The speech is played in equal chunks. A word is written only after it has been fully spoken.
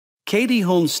Katie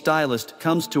Holmes' stylist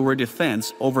comes to her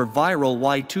defense over viral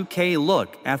Y2K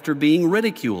look after being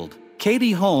ridiculed.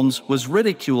 Katie Holmes was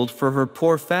ridiculed for her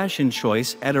poor fashion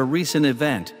choice at a recent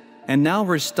event, and now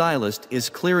her stylist is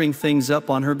clearing things up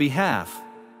on her behalf.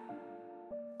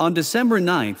 On December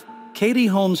 9th, Katie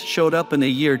Holmes showed up in a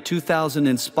year 2000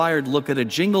 inspired look at a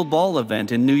Jingle Ball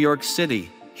event in New York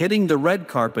City, hitting the red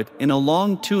carpet in a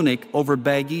long tunic over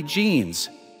baggy jeans.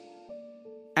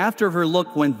 After her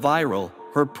look went viral,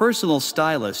 her personal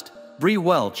stylist, Brie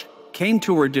Welch, came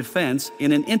to her defense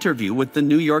in an interview with the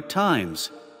New York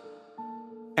Times.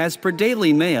 As per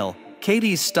Daily Mail,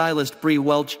 Katie's stylist Brie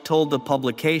Welch told the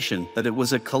publication that it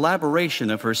was a collaboration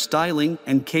of her styling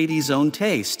and Katie's own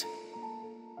taste.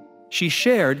 She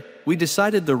shared, "We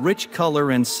decided the rich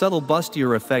color and subtle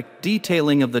bustier effect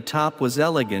detailing of the top was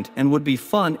elegant and would be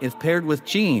fun if paired with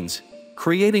jeans,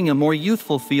 creating a more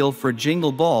youthful feel for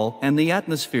Jingle Ball and the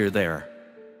atmosphere there."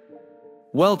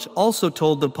 Welch also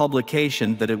told the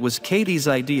publication that it was Katie's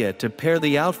idea to pair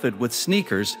the outfit with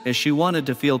sneakers as she wanted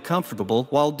to feel comfortable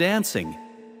while dancing.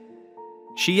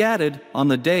 She added, "On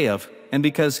the day of, and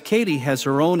because Katie has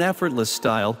her own effortless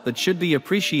style that should be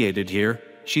appreciated here,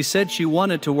 she said she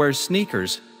wanted to wear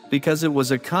sneakers, because it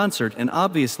was a concert and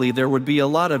obviously there would be a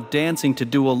lot of dancing to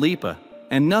Dua Lipa,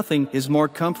 and nothing is more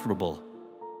comfortable."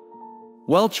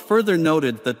 Welch further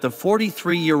noted that the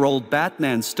 43-year-old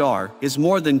Batman star is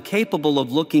more than capable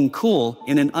of looking cool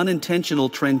in an unintentional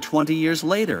trend 20 years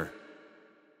later.